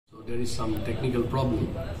there is some technical problem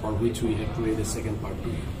for which we have to add a second part to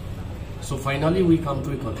it. So finally we come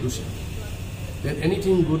to a conclusion that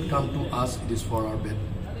anything good come to us, it is for our bad,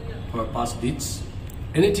 for our past deeds.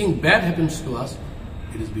 Anything bad happens to us,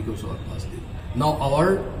 it is because of our past deeds. Now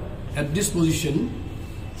at this position,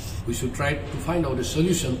 we should try to find out a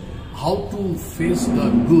solution, how to face the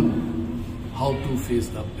good, how to face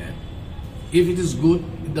the bad. If it is good,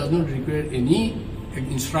 it does not require any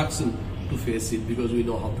instruction to face it because we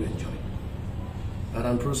know how to enjoy. But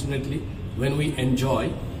unfortunately, when we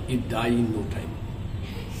enjoy, it dies in no time.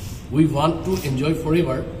 We want to enjoy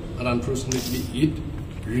forever, but unfortunately, it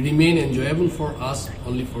remain enjoyable for us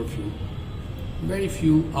only for very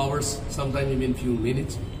few hours, sometimes even few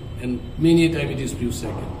minutes, and many a time it is few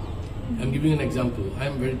seconds. I'm giving an example. I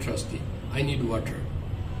am very thirsty. I need water.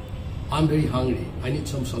 I'm very hungry. I need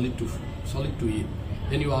some solid to eat.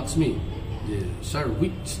 Then you ask me, sir,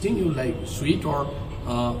 which thing you like, sweet or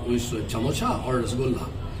with chamocha or rasgulla?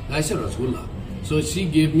 I said rasgulla. So she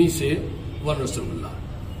gave me, say, one rasgulla.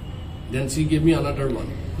 Then she gave me another one.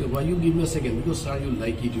 Why you give me a second? Because sir, you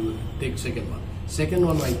like it, you take second one. Second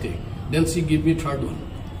one I take. Then she gave me third one.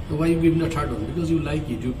 So why you give me the third one? Because you like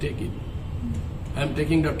it, you take it. I am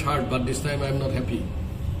taking the third, but this time I am not happy.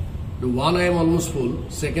 The one I am almost full,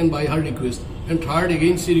 second by her request, and third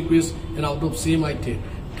again she requests, and out of same I take.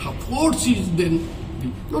 Fourth she is then,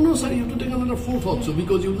 no sir, you have to take another fourth also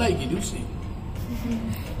because you like it, you see.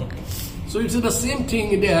 So it's the same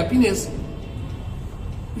thing in the happiness.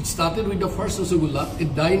 It started with the first rasgulla,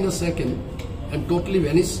 it died in the second, and totally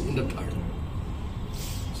vanished in the third.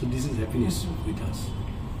 So this is happiness with us.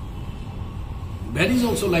 Bad is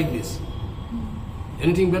also like this.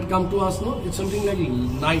 Anything bad come to us, no? It's something like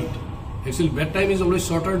night. Actually, bad time is always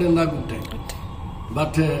shorter than the good time.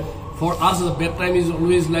 But for us, the bad time is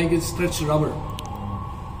always like a stretched rubber.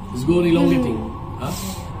 It's going elongating.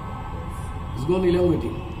 It's going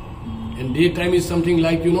elongating. And daytime is something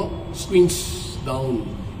like, squints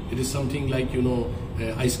down. It is something like,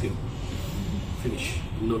 ice cream. Finish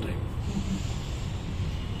in no time.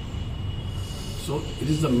 So it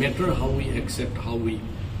is the matter how we accept, how we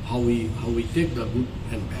take the good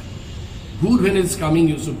and bad. Good when it's coming,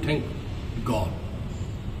 you should thank God.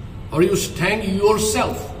 Or you should thank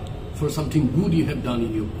yourself for something good you have done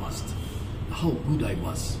in your past. How good I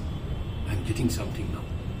was. I'm getting something now.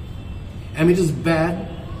 And it is bad,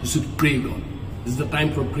 you should pray God. This is the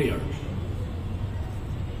time for prayer.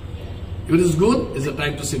 If it is good, it's the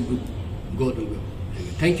time to say good. God will go.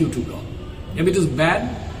 Thank you to God. If it is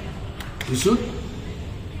bad, you should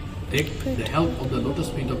take the help of the lotus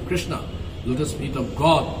feet of Krishna, lotus feet of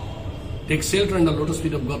God. Take shelter in the lotus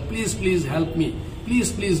feet of God. Please, please help me.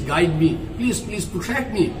 Please, please guide me. Please, please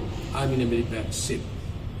protect me. I'm in a very bad shape.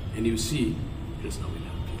 And you see, Krishna will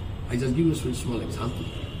help you. I just give you a very small example.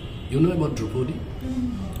 You know about Draupadi?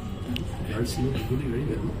 Girls know Draupadi very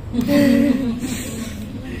well, no?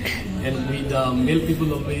 And with male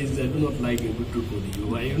people always do not like a good Draupadi.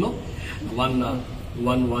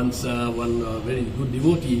 One very good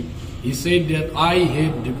devotee, he said that I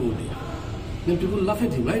hate Draupadi. Then people laugh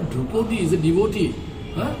at him, right? Draupadi is a devotee.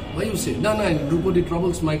 Huh? Why you say? No, Draupadi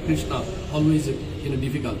troubles my Krishna, always in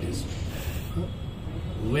difficulties. Huh?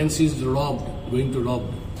 When she is going to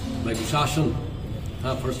rob by Dushashan,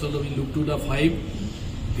 first of all we look to the 5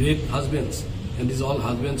 great husbands, and these all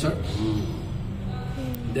husbands are.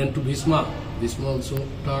 Then to Bhishma also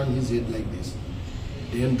turned his head like this.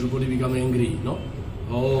 Then Draupadi become angry, no?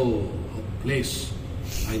 Oh, place.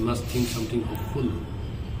 I must think something hopeful.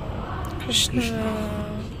 Krishna.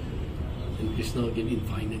 And Krishna gave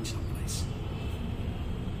infinite supplies.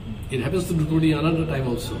 It happens to Draupadi another time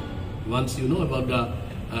also. Once you know about the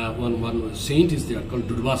one saint is there called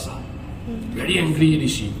Durvasa. Very angry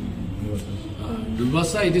rishi.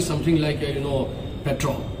 Durvasa, it is something like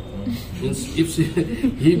petrol. Means if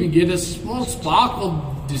he will get a small spark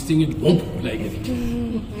of this thing, it won't like it.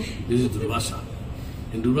 This is Durvasa.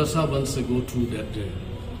 And Durvasa once go through that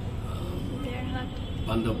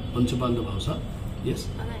Panchapandava, yes?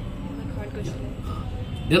 Yeah.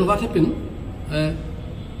 Then what happened?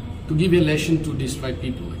 To give a lesson to these 5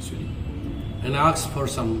 people actually, and ask for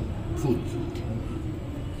some food.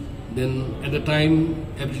 Then at the time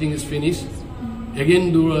everything is finished,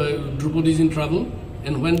 again Draupadi is in trouble,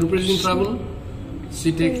 and when Draupadi is in trouble,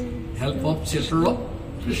 she takes help of shelter of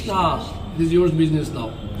Krishna. This is your business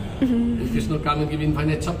now. And Krishna come and give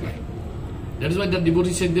infinite supply. That is why the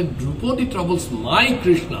devotee said that Draupadi troubles my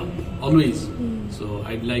Krishna always. So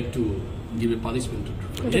I'd like to give a punishment to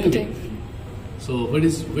Draupadi. Anyway, so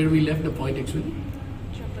where we left the point actually?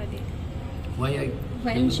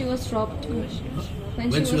 When she was robbed.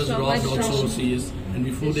 When she was robbed also she is And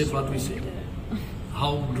before that, what we say?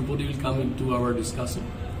 How Drupadi will come into our discussion?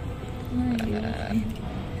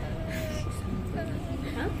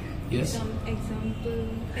 Yes? Example.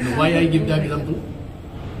 And why I give the example?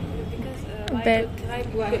 Because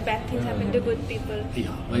why bad things happen to good people. Yeah,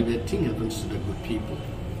 why bad thing happens to the good people?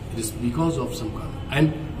 It is because of some karma.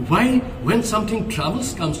 And why, when something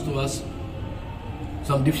troubles comes to us,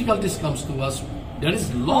 some difficulties comes to us, there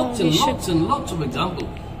is lots and lots and lots of examples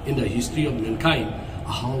in the history of mankind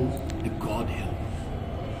how the God helped.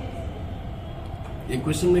 A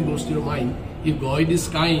question may goes to your mind: if God is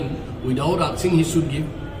kind, without asking, He should give,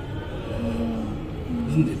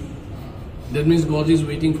 isn't it? That means God is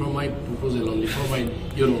waiting for my proposal only, for my,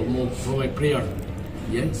 for my prayer.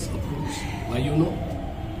 Yes, of course. Why you know?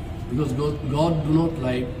 Because God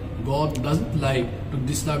doesn't like to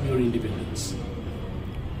disturb your independence.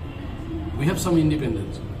 We have some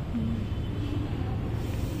independence.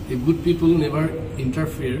 If good people never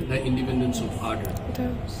interfere the independence of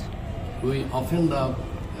others. We often, the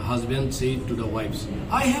husband say to the wives,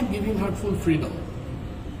 I have given her full freedom.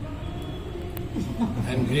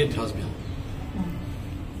 I am great husband.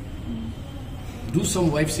 Do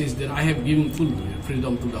some wife says that I have given full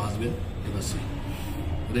freedom to the husband? Never say.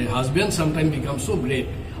 The husband sometimes becomes so great.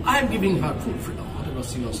 I am giving her full freedom, whatever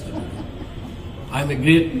she wants to do. I am a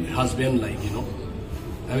great husband, I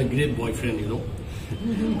am a great boyfriend,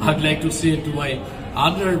 I'd like to say to my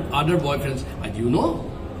other boyfriends,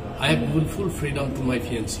 I have given full freedom to my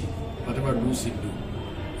fiancée. Whatever do she do.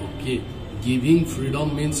 Okay, giving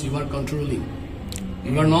freedom means you are controlling.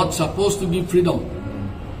 You are not supposed to give freedom.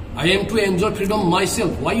 I am to enjoy freedom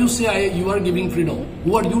myself. Why you say you are giving freedom?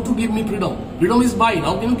 Who are you to give me freedom? Freedom is mine.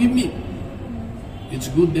 How can you give me? It's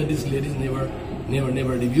good that these ladies never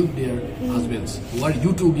rebuke their husbands. Who are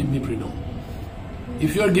you to give me freedom?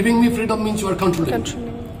 If you are giving me freedom, means you are controlling.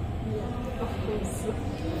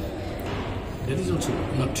 That is also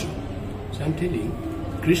not true. So I am telling,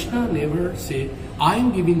 Krishna never say, I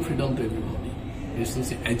am giving freedom to everybody. Krishna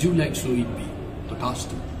say, as you like, so it be.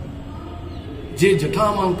 Tatastu. Je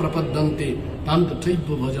jatamang prapaddante tan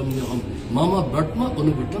tathaiva bhajamyaham mama bhatma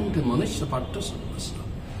anubhatante manasya patta sarvasya.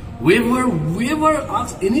 Whoever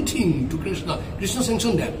asks anything to Krishna, Krishna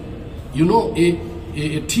sanctioned that.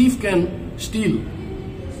 A thief can steal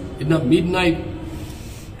in the midnight,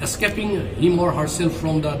 escaping him or herself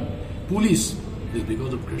from the police. It is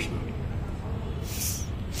because of Krishna.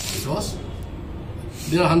 Because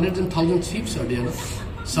there are hundreds and thousands of thieves are there. No?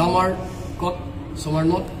 Some are caught, some are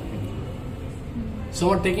not. Some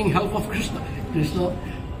are taking help of Krishna. Krishna,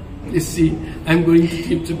 please see, I am going to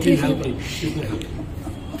keep, so please help me. Krishna help me.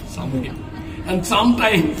 Somebody. And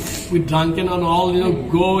sometimes we drunken and all,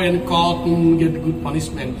 go and caught and get good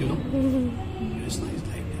punishment, Krishna is like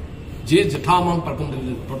that. Je jatamam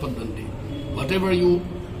prapaddante. Whatever you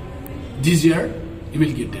desire, you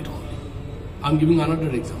will get it only. I am giving another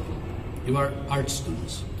example. You are art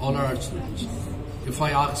students. All are art students. If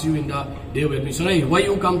I ask you in the day of admission, hey, why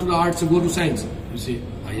you come to the arts, go to science? You say,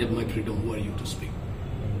 I have my freedom. Who are you to speak?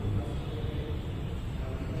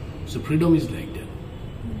 So freedom is like that.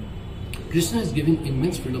 Krishna is giving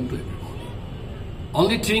immense freedom to everybody.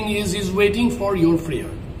 Only thing is, he's waiting for your prayer.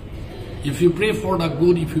 If you pray for the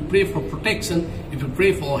good, if you pray for protection, if you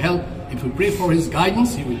pray for help, if you pray for his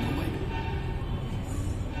guidance, he will provide it.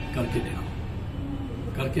 Karke dekho.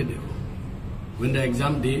 Karke dekho. When the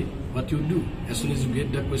exam day, what you do? As soon as you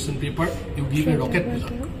get the question paper, you give a rocket puja.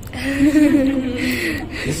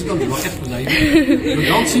 This is called rocket puja. You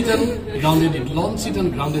don't sit and grounded it. Don't sit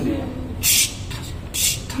and grounded it.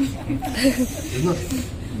 It's not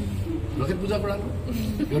rocket puja korano.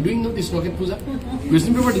 You are doing this rocket puja.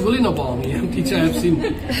 Question paper dibole na pao me. Teacher I have seen.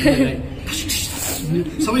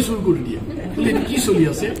 Sabai shuru kori diya. Bole ki choli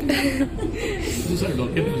ase? This is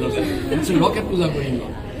rocket puja. It's a rocket puja going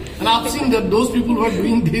on. And I've seen that those people who are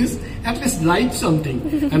doing this at least write something.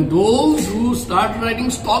 And those who start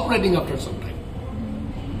writing, stop writing after some time.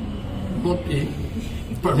 Not a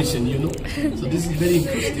permission, So this is very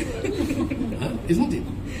interesting. Isn't it?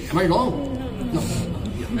 Am I wrong? No.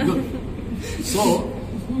 Yeah, good. So,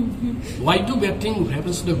 why do bad thing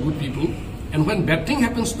happens to the good people? And when bad thing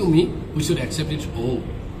happens to me, we should accept it. Oh,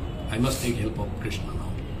 I must take help of Krishna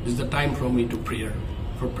now. This is the time for me to prayer,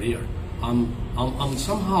 for prayer. I'm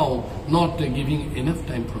somehow not giving enough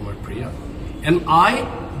time for my prayer. And I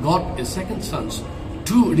got a second chance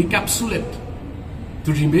to recapitulate,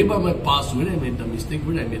 to remember my past, where I made the mistake,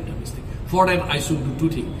 where I made the mistake. For that I should do two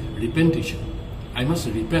things. Repentation. I must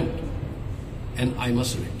repent and I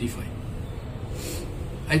must rectify.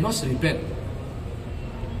 I must repent.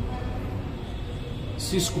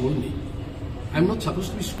 She scolded me. I'm not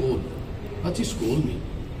supposed to be scolded. but she scold me.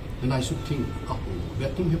 Then I should think, oh,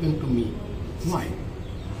 that thing happened to me. Why?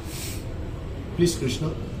 Please,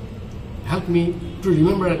 Krishna, help me to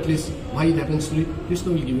remember at least why it happens to me.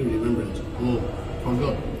 Krishna will give you remembrance. Oh,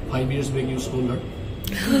 forgot. 5 years back you scold her.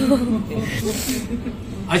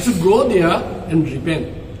 I should go there and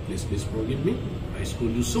repent. Please forgive me. I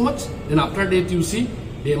scold you so much. Then after that, you see,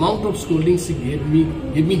 the amount of scolding she gave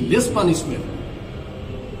me less punishment.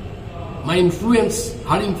 My influence,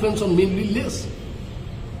 her influence on me will be less.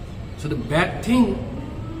 So the bad thing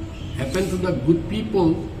happen to the good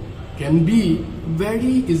people can be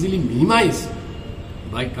very easily minimized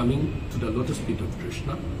by coming to the lotus feet of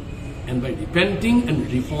Krishna and by repenting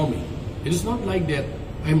and reforming. It is not like that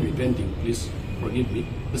I am repenting, please forgive me.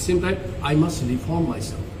 At the same time, I must reform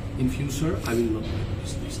myself. In future, I will not make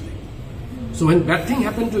this mistake. So when bad thing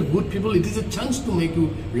happen to good people, it is a chance to make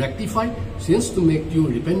you rectify, chance to make you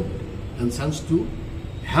repent, and chance to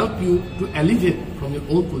help you to elevate from your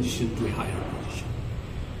own position to a higher position.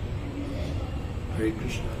 Hare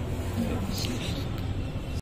Krishna.